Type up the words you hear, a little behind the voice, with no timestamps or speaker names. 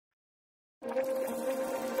Hello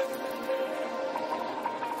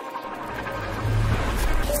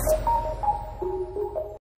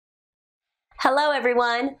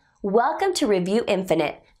everyone! Welcome to Review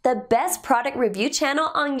Infinite, the best product review channel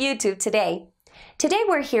on YouTube today. Today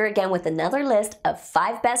we're here again with another list of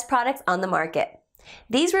 5 best products on the market.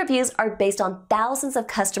 These reviews are based on thousands of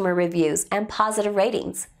customer reviews and positive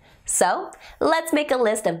ratings. So, let's make a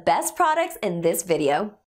list of best products in this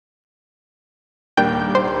video.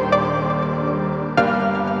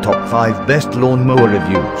 Top 5 Best Lawn Mower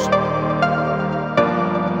Reviews.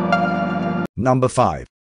 Number 5.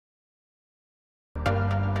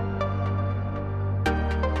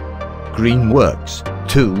 Greenworks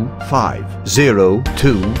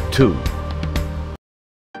 25022.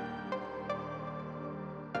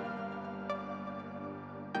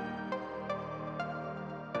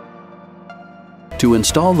 To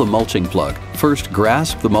install the mulching plug, first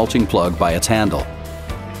grasp the mulching plug by its handle.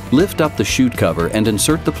 Lift up the chute cover and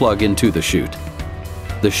insert the plug into the chute.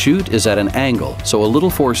 The chute is at an angle, so a little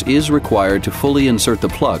force is required to fully insert the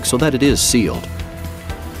plug so that it is sealed.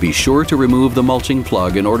 Be sure to remove the mulching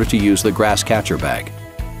plug in order to use the grass catcher bag.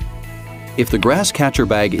 If the grass catcher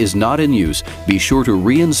bag is not in use, be sure to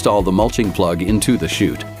reinstall the mulching plug into the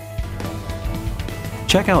chute.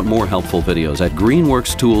 Check out more helpful videos at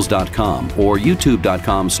greenworkstools.com or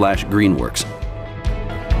youtube.com/greenworks.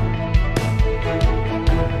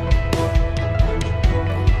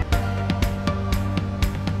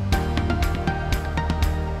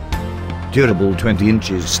 Durable 20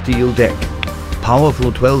 inches steel deck.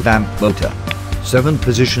 Powerful 12 amp motor.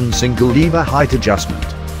 7-position single lever height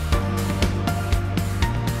adjustment.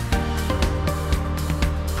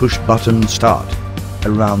 Push button start.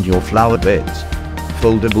 Around your flower beds.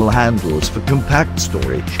 Foldable handles for compact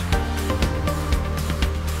storage.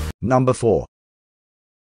 Number 4.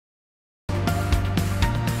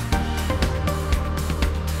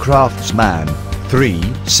 Craftsman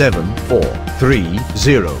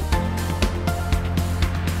 37430.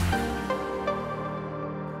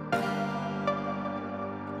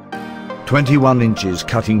 21 inches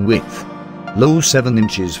cutting width. Low 7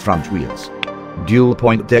 inches front wheels. Dual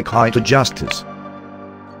point deck height adjusters.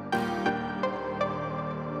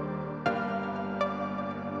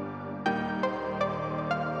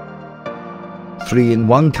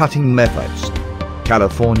 Three-in-one cutting methods.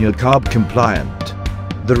 California carb compliant.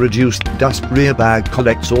 The reduced dust rear bag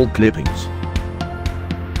collects all clippings.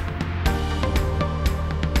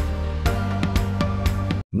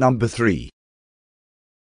 Number 3.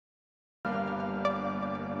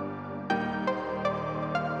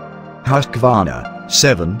 Husqvarna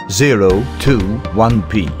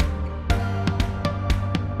 7021P.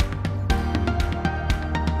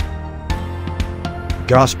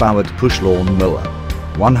 Gas-powered push lawn mower.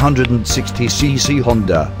 160cc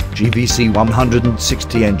Honda GVC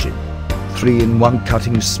 160 engine. 3-in-1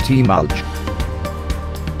 cutting steam mulch.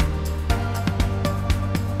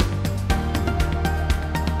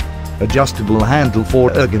 Adjustable handle for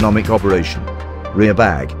ergonomic operation. Rear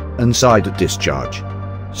bag and side discharge.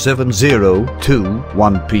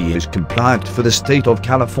 7021P is compliant for the state of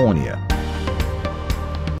California.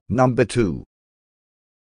 Number 2.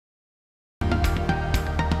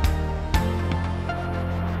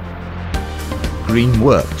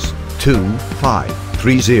 Greenworks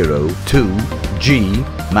 25302G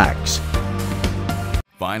Max.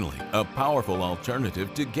 Finally, a powerful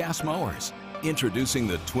alternative to gas mowers. Introducing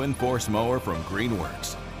the Twin Force mower from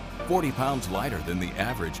Greenworks. 40 pounds lighter than the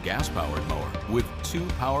average gas-powered mower, with 2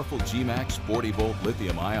 powerful G-Max 40-volt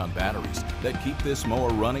lithium-ion batteries that keep this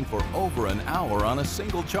mower running for over an hour on a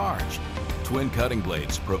single charge. Twin cutting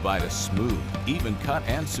blades provide a smooth, even cut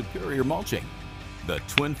and superior mulching. The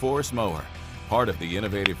Twin Force mower, part of the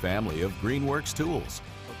innovative family of Greenworks tools.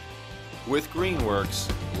 With Greenworks,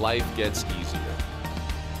 life gets easier.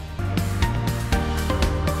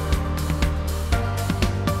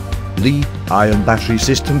 Lithium battery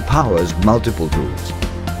system powers multiple tools.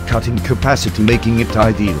 Cutting capacity making it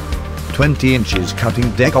ideal. 20 inches cutting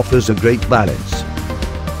deck offers a great balance.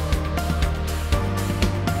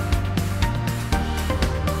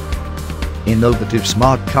 Innovative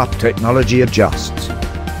smart cut technology adjusts.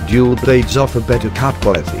 Dual blades offer better cut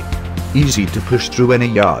quality. Easy to push through any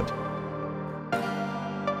yard.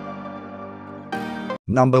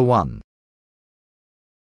 Number 1.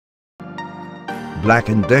 Black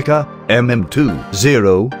 & Decker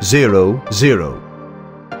MM2000.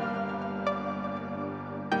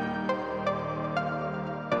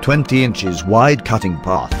 20 inches wide cutting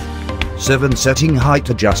path. 7 setting height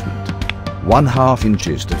adjustment. 1/2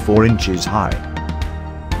 inches to 4 inches high.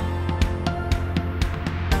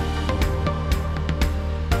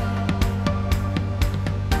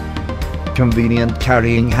 convenient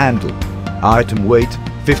carrying handle. Item weight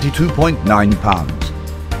 52.9 pounds.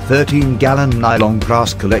 13-gallon nylon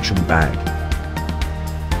grass collection bag.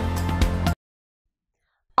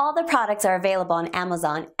 All the products are available on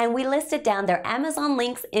Amazon, and we listed down their Amazon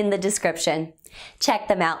links in the description. Check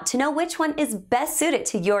them out to know which one is best suited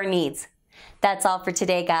to your needs. That's all for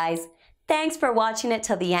today, guys. Thanks for watching it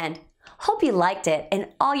till the end. Hope you liked it and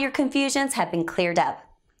all your confusions have been cleared up.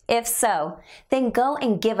 If so, then go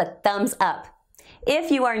and give a thumbs up.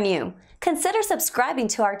 If you are new, consider subscribing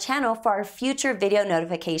to our channel for our future video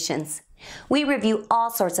notifications. We review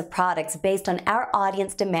all sorts of products based on our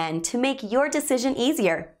audience demand to make your decision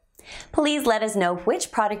easier. Please let us know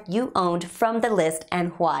which product you owned from the list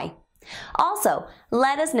and why. Also,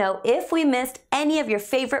 let us know if we missed any of your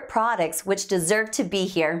favorite products which deserve to be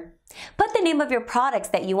here. Put the name of your products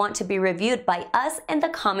that you want to be reviewed by us in the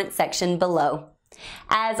comment section below.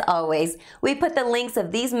 As always, we put the links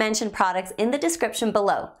of these mentioned products in the description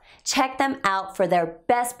below. Check them out for their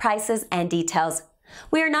best prices and details.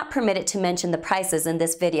 We are not permitted to mention the prices in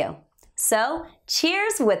this video. So,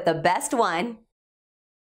 cheers with the best one!